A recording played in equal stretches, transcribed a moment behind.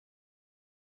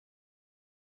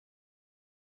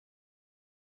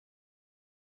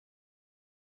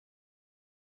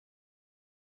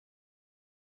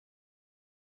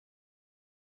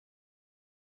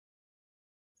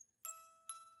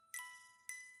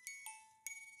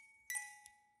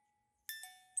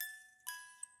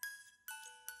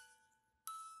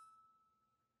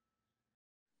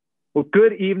Well,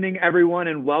 good evening, everyone,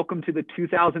 and welcome to the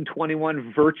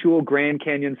 2021 Virtual Grand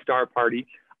Canyon Star Party.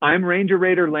 I'm Ranger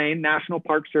Raider Lane, National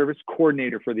Park Service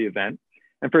Coordinator for the event.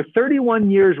 And for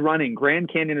 31 years running,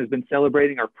 Grand Canyon has been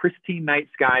celebrating our pristine night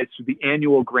skies through the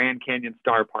annual Grand Canyon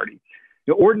Star Party.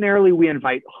 Now, ordinarily, we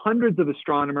invite hundreds of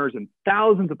astronomers and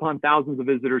thousands upon thousands of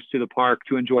visitors to the park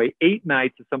to enjoy 8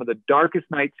 nights of some of the darkest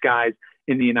night skies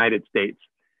in the United States.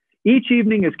 Each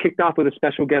evening is kicked off with a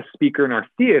special guest speaker in our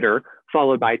theater,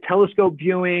 followed by telescope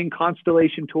viewing,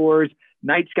 constellation tours,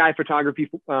 night sky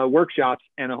photography workshops,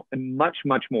 and much,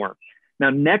 much more. Now,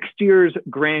 next year's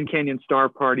Grand Canyon Star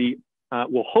Party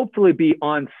will hopefully be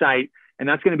on site, and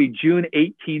that's going to be June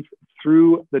 18th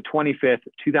through the 25th,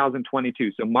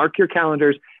 2022. So mark your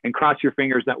calendars and cross your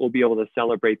fingers that we'll be able to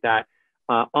celebrate that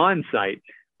on site.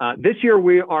 This year,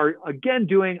 we are again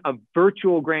doing a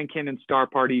virtual Grand Canyon Star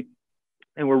Party,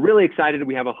 and we're really excited.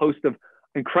 We have a host of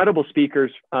incredible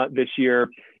speakers this year.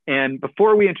 And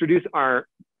before we introduce our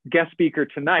guest speaker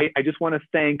tonight, I just want to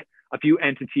thank a few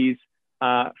entities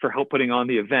for help putting on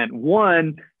the event.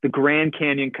 One, the Grand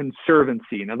Canyon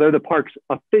Conservancy. Now, they're the park's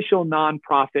official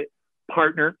nonprofit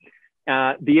partner.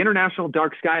 The International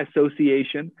Dark Sky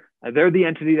Association, they're the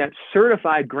entity that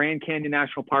certified Grand Canyon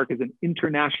National Park as an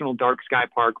international dark sky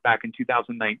park back in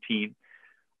 2019.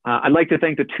 I'd like to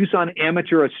thank the Tucson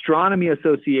Amateur Astronomy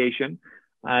Association.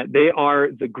 They are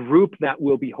the group that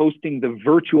will be hosting the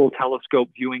virtual telescope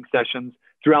viewing sessions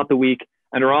throughout the week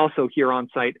and are also here on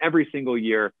site every single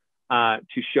year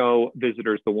to show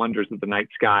visitors the wonders of the night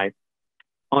sky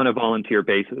on a volunteer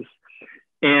basis.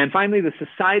 And finally, the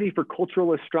Society for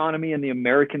Cultural Astronomy in the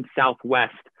American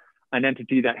Southwest, an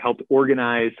entity that helped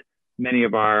organize many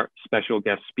of our special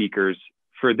guest speakers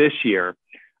for this year.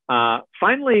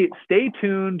 Finally, stay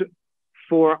tuned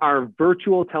for our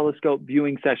virtual telescope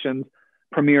viewing sessions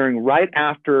premiering right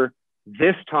after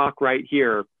this talk right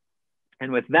here.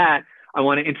 And with that, I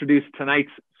want to introduce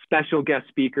tonight's special guest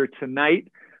speaker.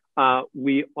 Tonight,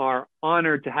 we are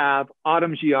honored to have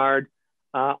Autumn Gillard.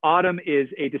 Autumn is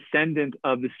a descendant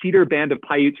of the Cedar Band of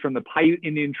Paiutes from the Paiute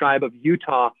Indian tribe of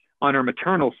Utah on her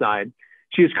maternal side.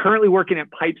 She is currently working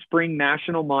at Pipe Spring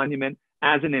National Monument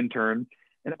as an intern.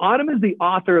 And Autumn is the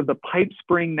author of the Pipe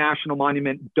Spring National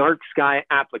Monument Dark Sky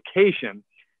Application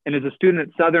and is a student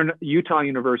at Southern Utah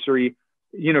University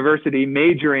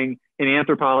majoring in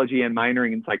anthropology and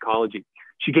minoring in psychology.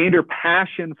 She gained her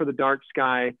passion for the dark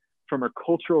sky from her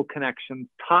cultural connections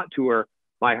taught to her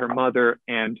by her mother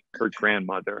and her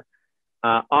grandmother.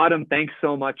 Autumn, thanks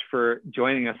so much for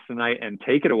joining us tonight, and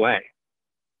take it away.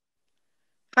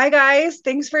 Hi guys,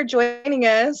 thanks for joining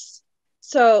us.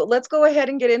 So let's go ahead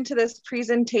and get into this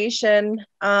presentation.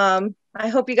 I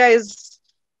hope you guys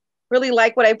really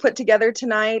like what I put together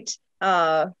tonight.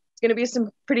 It's going to be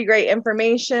some pretty great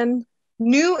information,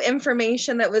 new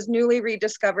information that was newly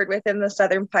rediscovered within the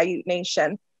Southern Paiute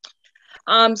Nation.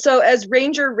 So as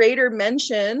Ranger Raider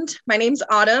mentioned, my name's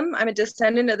Autumn. I'm a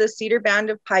descendant of the Cedar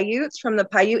Band of Paiutes from the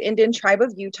Paiute Indian tribe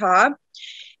of Utah.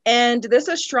 And this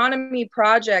astronomy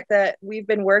project that we've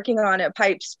been working on at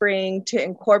Pipe Spring to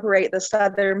incorporate the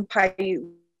Southern Paiute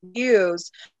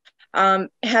views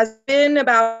has been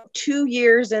about 2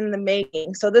 years in the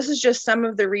making. So this is just some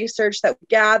of the research that we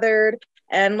gathered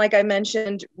and, like I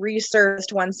mentioned,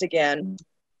 researched once again.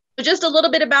 So just a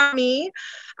little bit about me.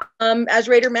 As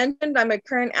Raider mentioned, I'm a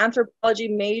current anthropology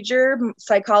major,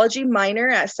 psychology minor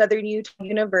at Southern Utah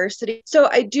University. So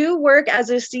I do work as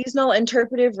a seasonal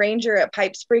interpretive ranger at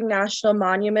Pipe Spring National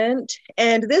Monument.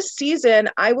 And this season,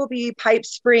 I will be Pipe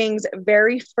Spring's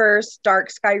very first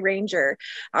dark sky ranger.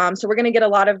 So we're going to get a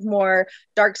lot of more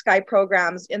dark sky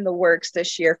programs in the works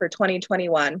this year for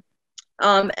 2021.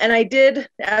 And I did,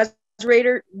 as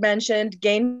Raider mentioned,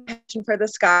 gain passion for the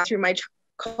sky through my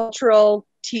cultural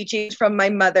teachings from my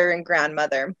mother and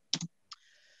grandmother.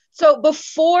 So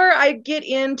before I get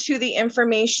into the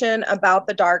information about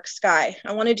the dark sky,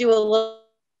 I want to do a little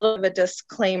of a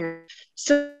disclaimer.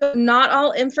 So not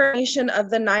all information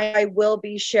of the night sky will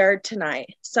be shared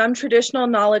tonight. Some traditional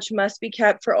knowledge must be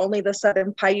kept for only the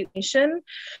Southern Paiute Nation.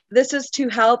 This is to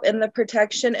help in the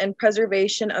protection and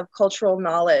preservation of cultural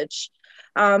knowledge.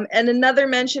 And another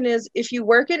mention is, if you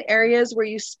work in areas where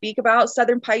you speak about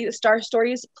Southern Paiute star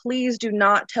stories, please do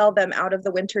not tell them out of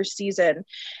the winter season.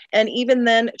 And even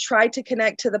then, try to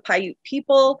connect to the Paiute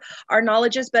people. Our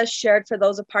knowledge is best shared for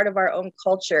those a part of our own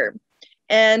culture.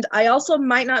 And I also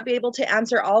might not be able to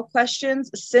answer all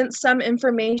questions since some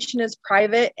information is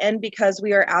private and because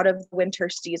we are out of the winter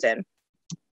season.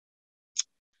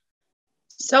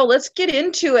 So let's get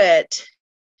into it.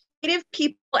 Native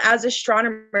people as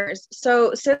astronomers.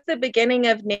 So since the beginning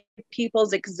of Native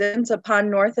people's existence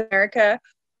upon North America,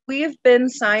 we've been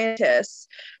scientists.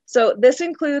 So this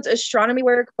includes astronomy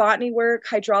work, botany work,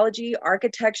 hydrology,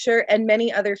 architecture, and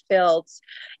many other fields.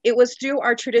 It was through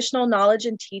our traditional knowledge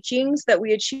and teachings that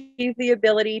we achieved the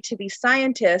ability to be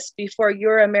scientists before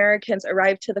Euro-Americans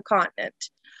arrived to the continent.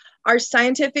 Our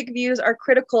scientific views are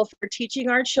critical for teaching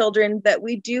our children that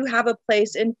we do have a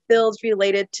place in fields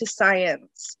related to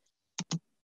science.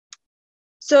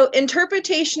 So,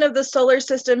 interpretation of the solar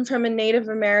system from a Native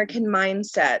American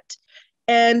mindset.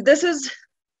 And this is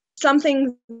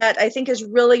something that I think is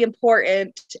really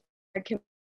important to American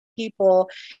people,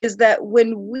 is that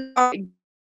when we are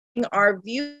our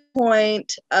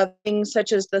viewpoint of things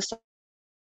such as the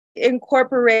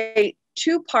incorporate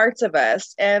two parts of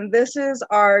us, and this is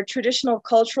our traditional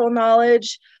cultural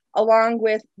knowledge along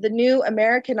with the new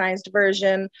Americanized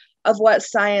version of what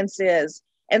science is.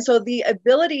 And so the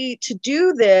ability to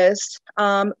do this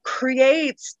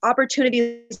creates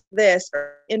opportunities,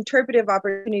 interpretive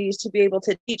opportunities to be able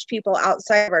to teach people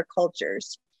outside of our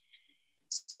cultures.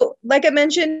 So like I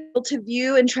mentioned, to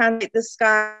view and translate the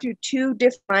sky through two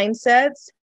different mindsets,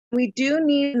 we do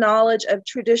need knowledge of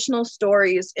traditional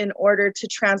stories in order to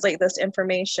translate this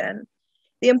information.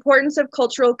 The importance of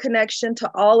cultural connection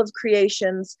to all of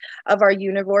creations of our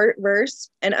universe,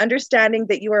 and understanding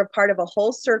that you are a part of a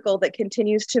whole circle that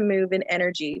continues to move in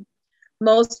energy.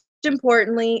 Most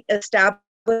importantly, establishing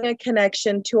a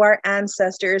connection to our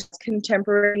ancestors,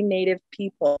 contemporary Native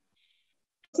people.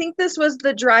 I think this was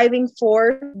the driving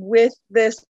force with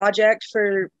this project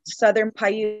for Southern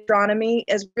Paiute Astronomy,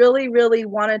 is really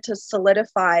wanted to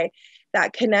solidify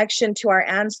that connection to our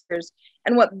ancestors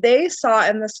and what they saw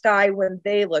in the sky when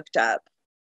they looked up.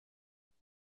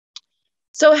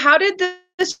 So how did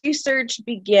this research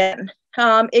begin?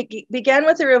 It began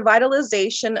with a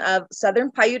revitalization of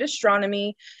Southern Paiute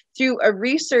Astronomy through a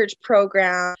research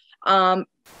program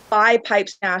by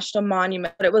Pipes National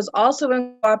Monument. But it was also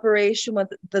in cooperation with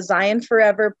the Zion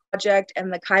Forever Project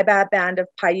and the Kaibab Band of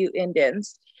Paiute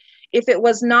Indians. If it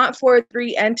was not for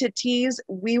three entities,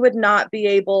 we would not be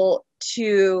able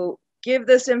to give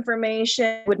this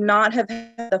information, would not have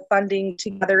had the funding to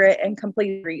gather it and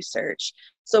complete research.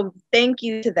 So thank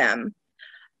you to them.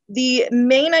 The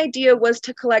main idea was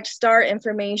to collect star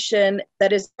information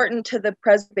that is important to the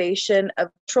preservation of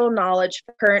cultural knowledge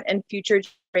for current and future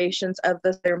generations of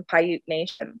the Southern Paiute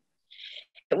Nation.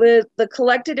 With the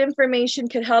collected information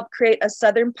could help create a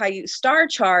Southern Paiute star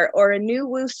chart or a new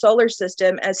Wu solar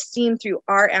system as seen through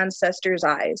our ancestors'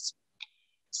 eyes.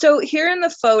 So here in the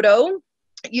photo,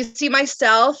 you see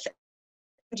myself,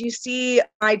 and you see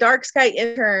my dark sky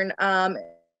intern in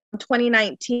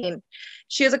 2019.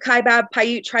 She is a Kaibab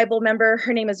Paiute tribal member.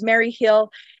 Her name is Mary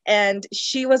Hill, and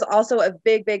she was also a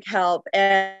big help.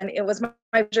 And it was my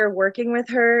pleasure working with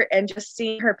her and just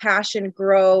seeing her passion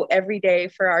grow every day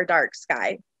for our dark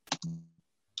sky.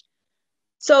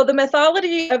 So the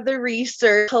methodology of the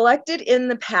research collected in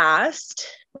the past,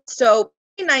 so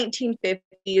in the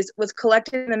 1950s, was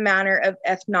collected in the manner of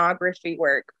ethnography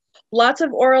work. Lots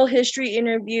of oral history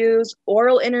interviews,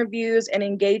 and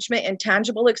engagement in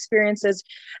tangible experiences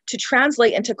to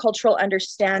translate into cultural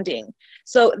understanding.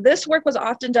 So this work was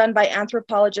often done by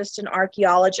anthropologists and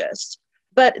archaeologists,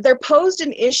 but there posed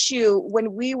an issue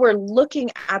when we were looking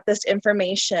at this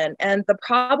information. And the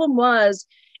problem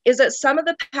is that some of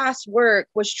the past work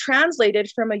was translated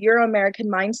from a Euro-American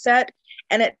mindset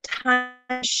and at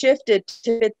times shifted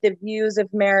to fit the views of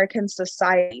American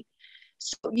society.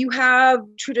 So you have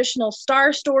traditional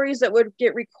star stories that would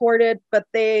get recorded, but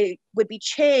they would be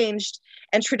changed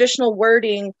and traditional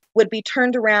wording would be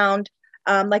turned around,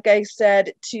 like I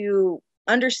said, to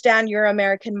understand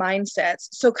Euro-American mindsets.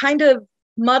 So kind of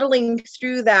muddling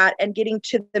through that and getting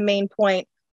to the main point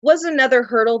was another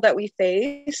hurdle that we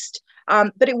faced.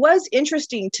 But it was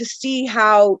interesting to see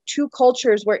how two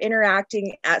cultures were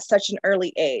interacting at such an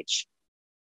early age.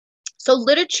 So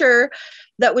literature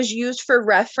that was used for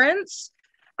reference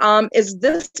is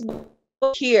this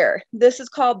book here. This is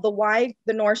called Why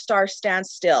the North Star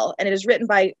Stands Still, and it is written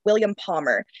by William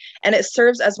Palmer, and it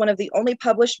serves as one of the only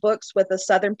published books with a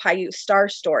Southern Paiute star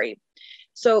story.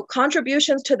 So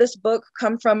contributions to this book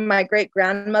come from my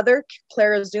great-grandmother,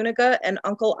 Clara Zuniga, and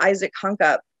Uncle Isaac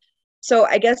Hunkup. So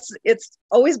I guess it's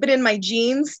always been in my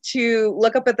genes to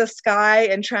look up at the sky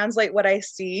and translate what I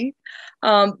see.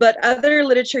 But other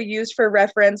literature used for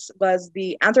reference was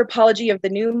the Anthropology of the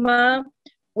Numa,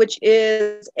 which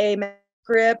is a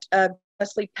manuscript of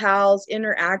Wesley Powell's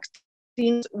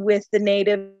interactions with the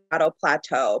native Colorado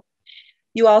Plateau.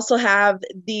 You also have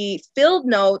the field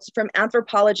notes from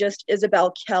anthropologist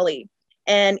Isabel Kelly.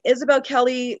 And Isabel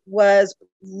Kelly was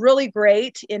really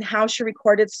great in how she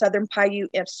recorded Southern Paiute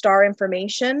star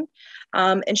information.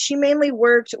 And she mainly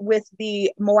worked with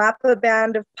the Moapa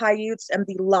Band of Paiutes and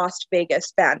the Las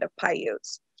Vegas Band of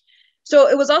Paiutes. So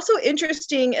it was also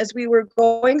interesting as we were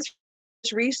going through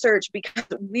this research because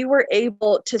we were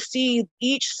able to see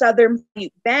each Southern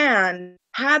Paiute band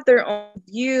had their own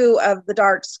view of the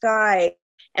dark sky,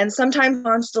 and sometimes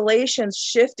constellations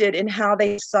shifted in how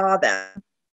they saw them.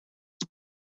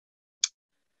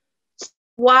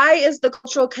 Why is the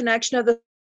cultural connection of the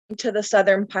to the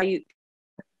Southern Paiute?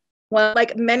 Well,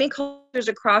 like many cultures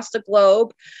across the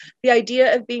globe, the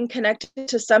idea of being connected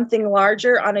to something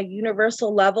larger on a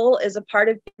universal level is a part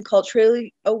of being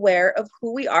culturally aware of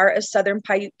who we are as Southern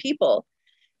Paiute people.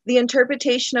 The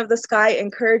interpretation of the sky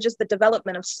encourages the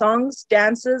development of songs,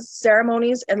 dances,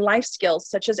 ceremonies, and life skills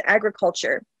such as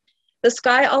agriculture. The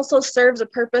sky also serves a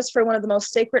purpose for one of the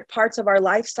most sacred parts of our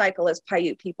life cycle as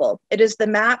Paiute people. It is the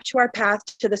map to our path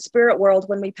to the spirit world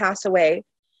when we pass away.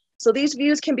 So these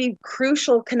views can be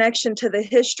crucial connection to the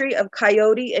history of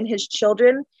Coyote and his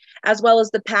children, as well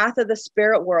as the path of the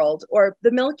spirit world, or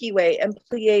the Milky Way and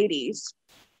Pleiades.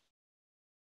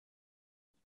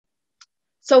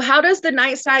 So how does the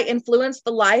night sky influence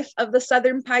the life of the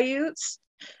Southern Paiutes?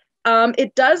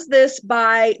 It does this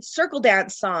by circle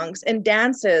dance songs and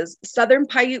dances. Southern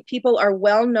Paiute people are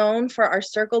well known for our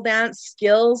circle dance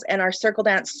skills and our circle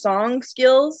dance song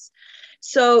skills.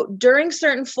 So during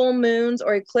certain full moons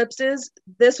or eclipses,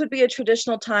 this would be a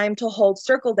traditional time to hold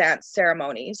circle dance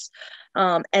ceremonies.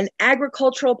 And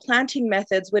agricultural planting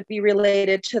methods would be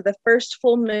related to the first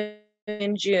full moon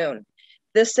in June.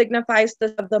 This signifies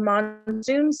the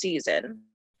monsoon season.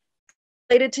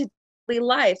 Related to daily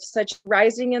life, such as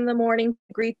rising in the morning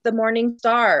to greet the morning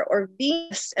star, or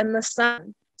Venus and the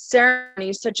sun.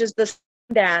 Ceremonies such as the sun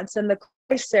dance and the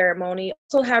ceremony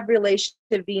also have relation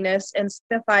to Venus and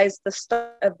signifies the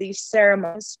start of these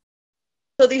ceremonies.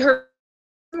 So the horizon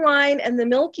line and the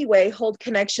Milky Way hold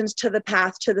connections to the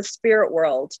path to the spirit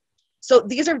world. So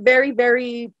these are very,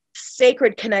 very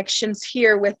sacred connections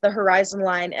here with the horizon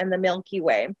line and the Milky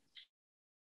Way.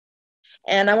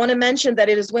 And I want to mention that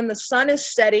it is when the sun is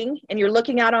setting and you're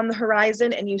looking out on the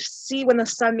horizon and you see when the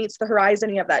sun meets the horizon,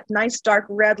 you have that nice dark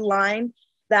red line.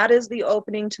 That is the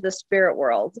opening to the spirit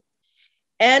world.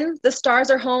 And the stars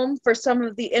are home for some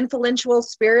of the influential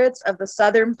spirits of the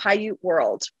Southern Paiute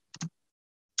world.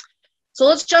 So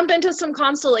let's jump into some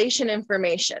constellation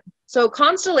information. So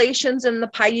constellations in the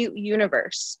Paiute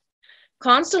universe.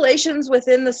 Constellations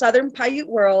within the Southern Paiute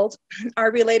world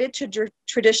are related to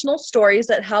traditional stories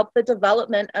that help the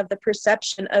development of the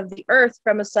perception of the Earth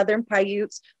from a Southern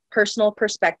Paiute's personal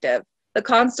perspective. The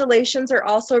constellations are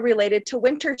also related to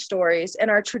winter stories and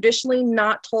are traditionally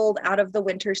not told out of the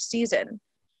winter season.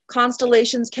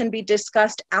 Constellations can be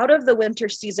discussed out of the winter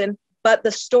season, but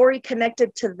the story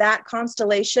connected to that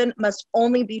constellation must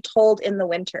only be told in the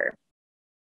winter.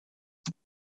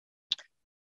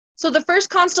 So the first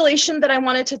constellation that I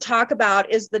wanted to talk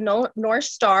about is the North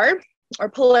Star, or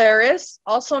Polaris,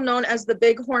 also known as the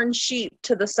Bighorn Sheep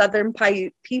to the Southern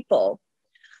Paiute people.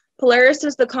 Polaris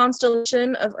is the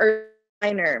constellation of Earth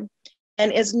Minor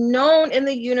and is known in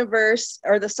the universe,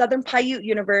 or the Southern Paiute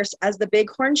universe, as the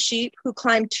Bighorn Sheep who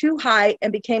climbed too high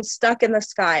and became stuck in the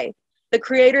sky. The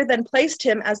creator then placed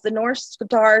him as the North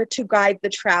Star to guide the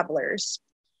travelers.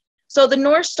 So the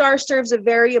North Star serves a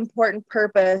very important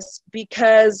purpose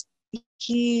because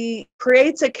he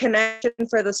creates a connection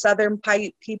for the Southern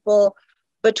Paiute people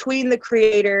between the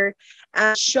creator,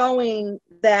 and showing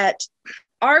that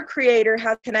our creator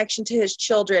has connection to his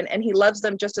children and he loves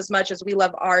them just as much as we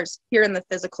love ours here in the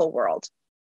physical world.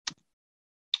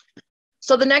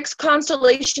 So the next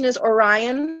constellation is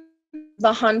Orion,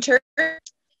 the hunter.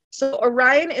 So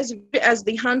Orion is as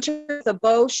the hunter, the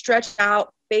bow stretched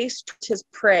out, face towards his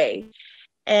prey.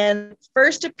 And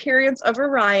first appearance of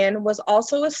Orion was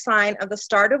also a sign of the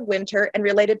start of winter and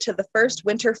related to the first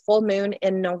winter full moon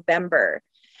in November.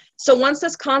 So once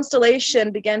this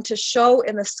constellation began to show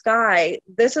in the sky,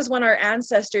 this is when our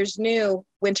ancestors knew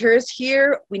winter is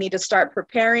here. We need to start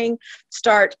preparing,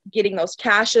 start getting those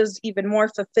caches even more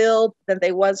fulfilled than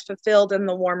they was fulfilled in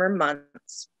the warmer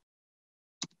months.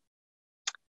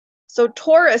 So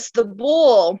Taurus, the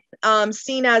bull,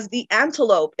 seen as the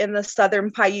antelope in the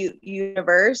Southern Paiute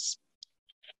universe.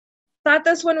 Thought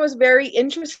this one was very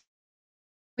interesting.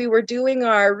 We were doing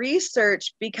our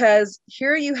research because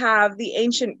here you have the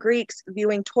ancient Greeks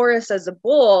viewing Taurus as a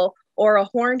bull or a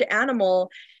horned animal,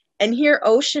 and here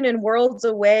ocean and worlds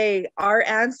away, our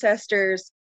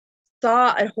ancestors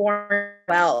saw a horned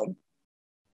well.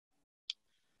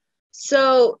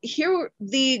 So here,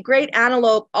 the great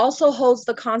antelope also holds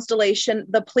the constellation,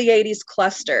 the Pleiades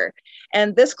cluster.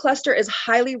 And this cluster is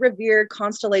highly revered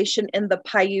constellation in the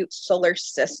Paiute solar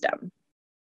system.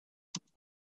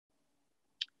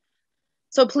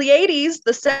 So Pleiades,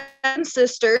 the seven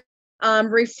sisters,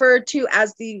 referred to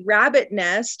as the rabbit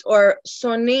nest or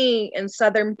Soni in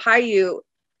Southern Paiute,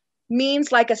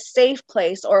 means like a safe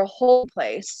place or a whole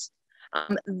place.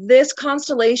 This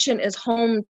constellation is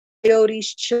home to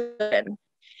Coyote's children.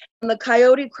 And the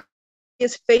Coyote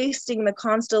is facing the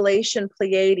constellation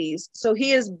Pleiades. So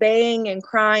he is baying and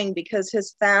crying because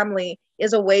his family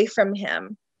is away from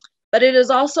him. But it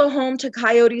is also home to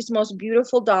Coyote's most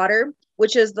beautiful daughter,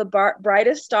 which is the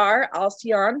brightest star,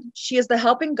 Alcyon. She is the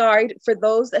helping guide for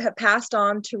those that have passed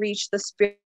on to reach the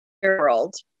spirit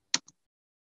world.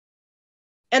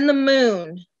 And the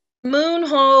moon. Moon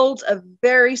holds a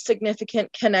very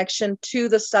significant connection to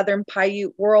the Southern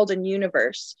Paiute world and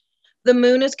universe. The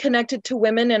moon is connected to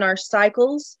women in our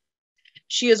cycles.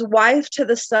 She is wife to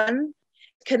the sun,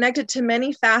 connected to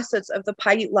many facets of the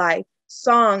Paiute life,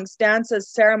 songs, dances,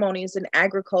 ceremonies, and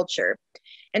agriculture.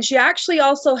 And she actually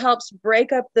also helps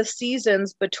break up the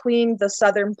seasons between the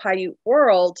Southern Paiute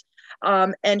world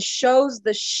and shows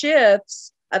the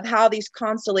shifts of how these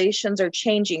constellations are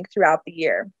changing throughout the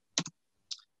year.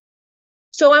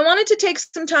 So I wanted to take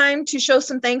some time to show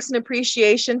some thanks and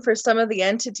appreciation for some of the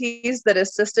entities that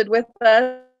assisted with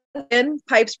us in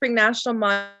Pipe Spring National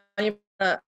Monument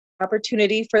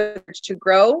opportunity for to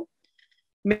grow.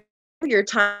 Your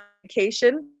time,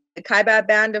 the Kaibab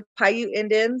Band of Paiute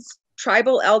Indians,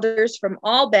 tribal elders from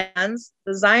all bands,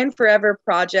 the Zion Forever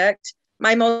Project.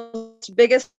 My most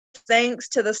biggest thanks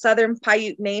to the Southern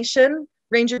Paiute Nation,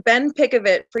 Ranger Ben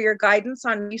Pickavett, for your guidance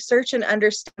on research and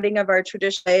understanding of our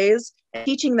traditional ways and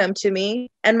teaching them to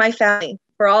me, and my family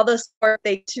for all the support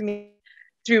they to me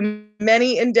through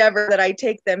many endeavors that I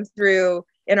take them through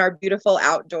in our beautiful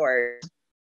outdoors.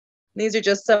 These are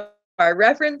just some of our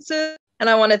references, and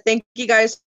I want to thank you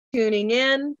guys for tuning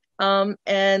in,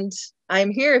 and I'm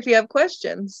here if you have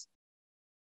questions.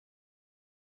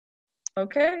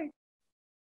 Okay.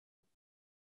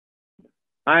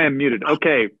 I am muted.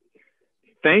 Okay.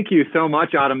 Thank you so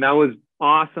much, Autumn. That was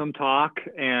awesome talk,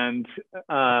 and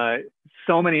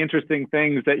so many interesting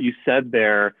things that you said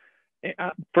there.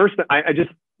 First, I just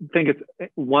think it's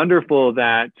wonderful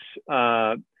that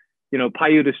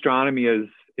Paiute astronomy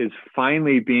is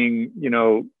finally being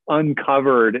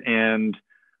uncovered and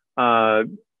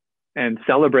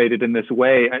celebrated in this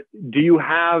way. Do you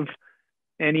have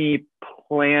any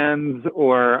plans,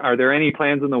 or are there any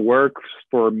plans in the works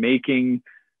for making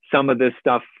some of this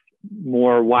stuff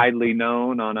more widely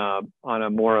known on a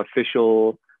more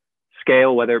official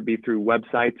scale, whether it be through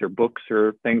websites or books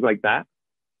or things like that?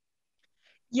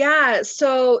 Yeah,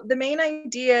 so the main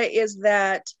idea is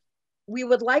that we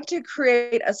would like to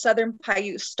create a Southern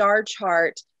Paiute star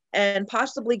chart and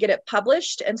possibly get it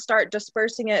published and start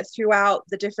dispersing it throughout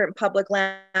the different public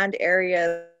land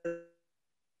areas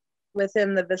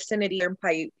within the vicinity of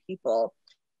Paiute people.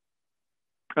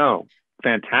 Oh,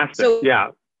 fantastic. So, yeah.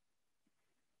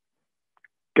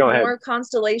 Go ahead. More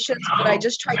constellations, but I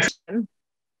just tried to.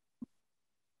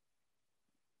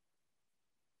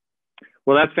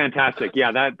 Well, that's fantastic.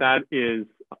 Yeah, that is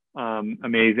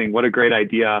amazing. What a great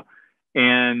idea.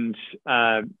 And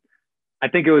I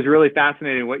think it was really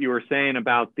fascinating what you were saying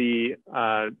about the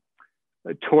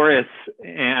Taurus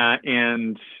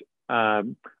and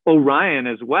Orion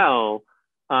as well,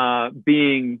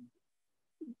 being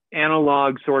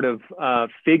analog sort of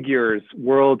figures,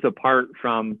 worlds apart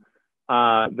from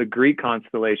the Greek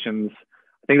constellations.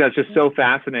 I think that's just so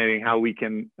fascinating how we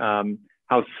can,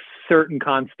 how certain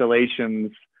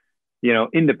constellations,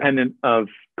 independent of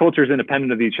cultures,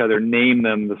 independent of each other, name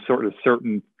them the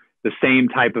same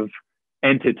type of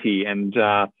entity. And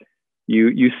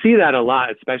you see that a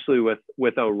lot, especially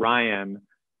with Orion.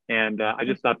 And I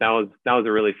just thought that was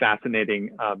a really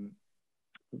fascinating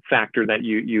factor that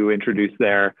you introduced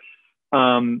there.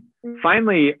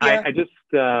 Finally,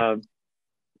 yeah.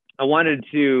 I wanted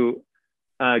to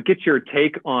get your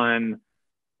take on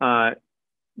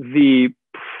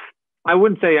I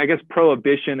wouldn't say, I guess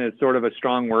prohibition is sort of a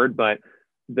strong word, but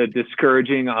the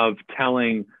discouraging of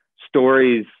telling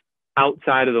stories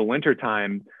outside of the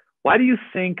wintertime. Why do you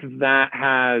think that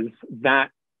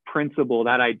principle,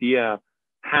 that idea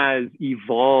has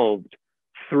evolved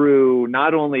through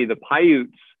not only the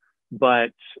Paiutes,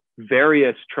 but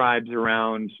various tribes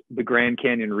around the Grand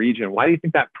Canyon region? Why do you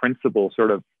think that principle sort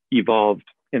of evolved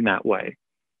in that way?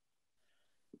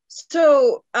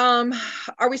 So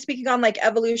are we speaking on like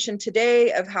evolution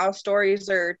today of how stories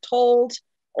are told,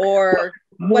 or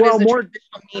what is the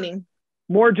traditional meaning?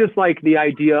 more just like the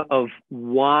idea of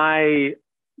why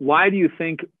do you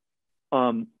think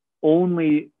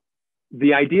only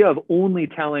the idea of only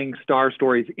telling star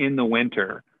stories in the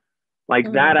winter, like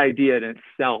that idea in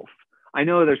itself? I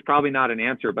know there's probably not an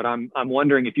answer, but I'm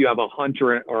wondering if you have a hunch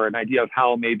or an idea of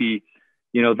how maybe,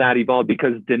 you know, that evolved,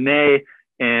 because Dene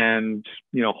and,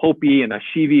 you know, Hopi and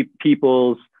Ashivi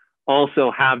peoples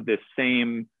also have this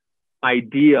same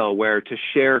idea where to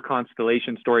share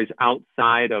constellation stories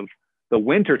outside of the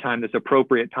winter time, this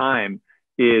appropriate time,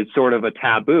 is sort of a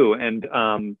taboo. And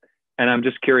I'm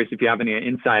just curious if you have any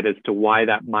insight as to why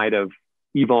that might have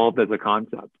evolved as a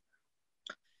concept.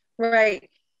 Right.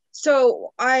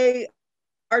 So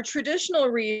our traditional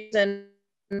reason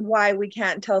why we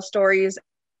can't tell stories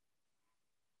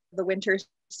the winter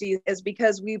season is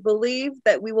because we believe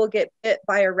that we will get bit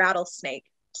by a rattlesnake.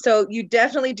 So you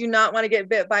definitely do not want to get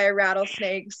bit by a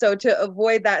rattlesnake. So to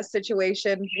avoid that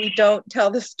situation, we don't tell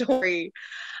the story.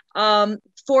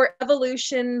 For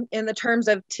evolution in the terms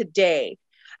of today,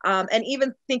 and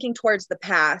even thinking towards the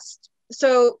past.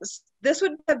 So this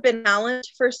would have been a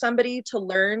challenge for somebody to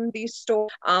learn these stories.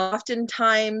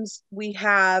 Oftentimes we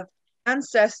have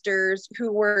ancestors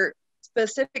who were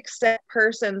specific set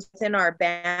persons within our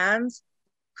bands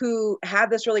who had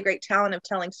this really great talent of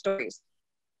telling stories.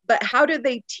 But how did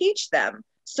they teach them?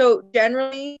 So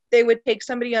generally they would take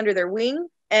somebody under their wing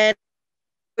and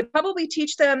would probably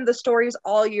teach them the stories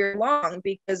all year long,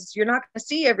 because you're not going to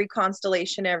see every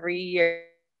constellation every year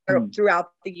or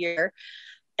throughout the year.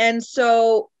 And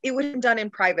so it would have been done in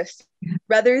privacy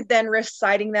rather than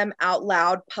reciting them out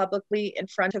loud publicly in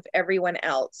front of everyone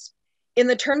else. In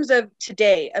the terms of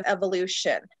today, of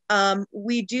evolution,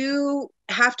 we do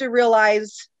have to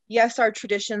realize, yes, our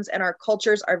traditions and our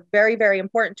cultures are very, very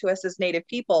important to us as Native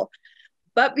people.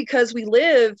 But because we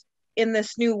live in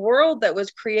this new world that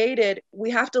was created, we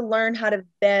have to learn how to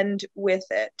bend with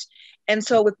it. And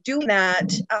so with doing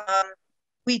that,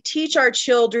 we teach our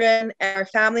children and our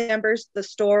family members the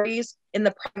stories in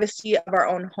the privacy of our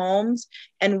own homes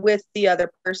and with the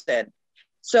other person.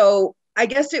 So I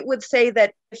guess it would say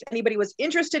that if anybody was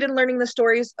interested in learning the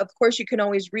stories, of course, you can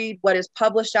always read what is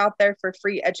published out there for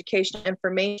free educational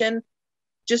information.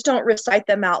 Just don't recite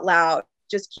them out loud.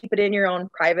 Just keep it in your own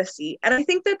privacy. And I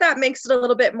think that that makes it a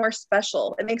little bit more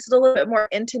special. It makes it a little bit more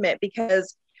intimate,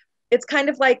 because it's kind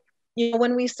of like, you know,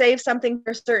 when we save something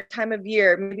for a certain time of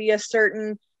year, maybe a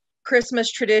certain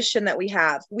Christmas tradition that we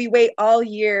have, we wait all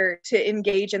year to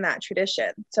engage in that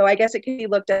tradition. So I guess it can be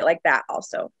looked at like that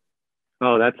also.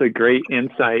 Oh, that's a great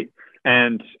insight.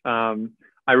 And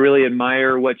I really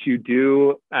admire what you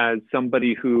do as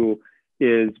somebody who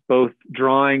is both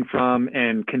drawing from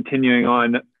and continuing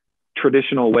on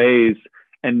traditional ways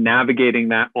and navigating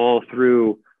that all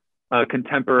through a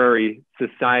contemporary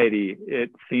society.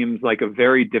 It seems like a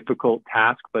very difficult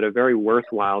task, but a very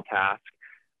worthwhile task.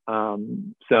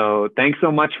 So thanks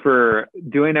so much for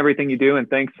doing everything you do, and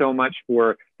thanks so much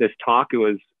for this talk. It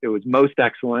was most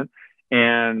excellent.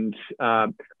 And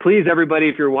please, everybody,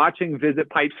 if you're watching, visit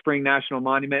Pipe Spring National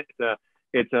Monument.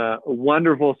 It's a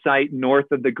wonderful site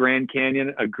north of the Grand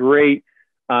Canyon, a great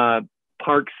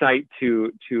park site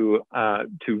to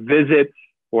visit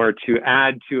or to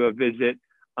add to a visit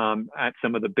at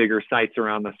some of the bigger sites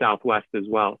around the Southwest as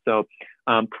well. So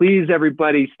please,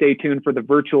 everybody, stay tuned for the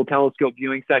virtual telescope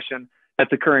viewing session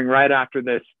that's occurring right after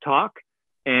this talk.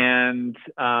 And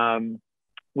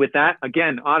with that,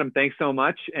 again, Autumn, thanks so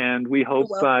much. And we hope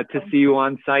to see you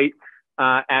on site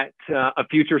at a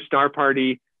future star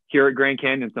party here at Grand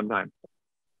Canyon sometime.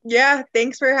 Yeah,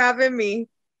 thanks for having me.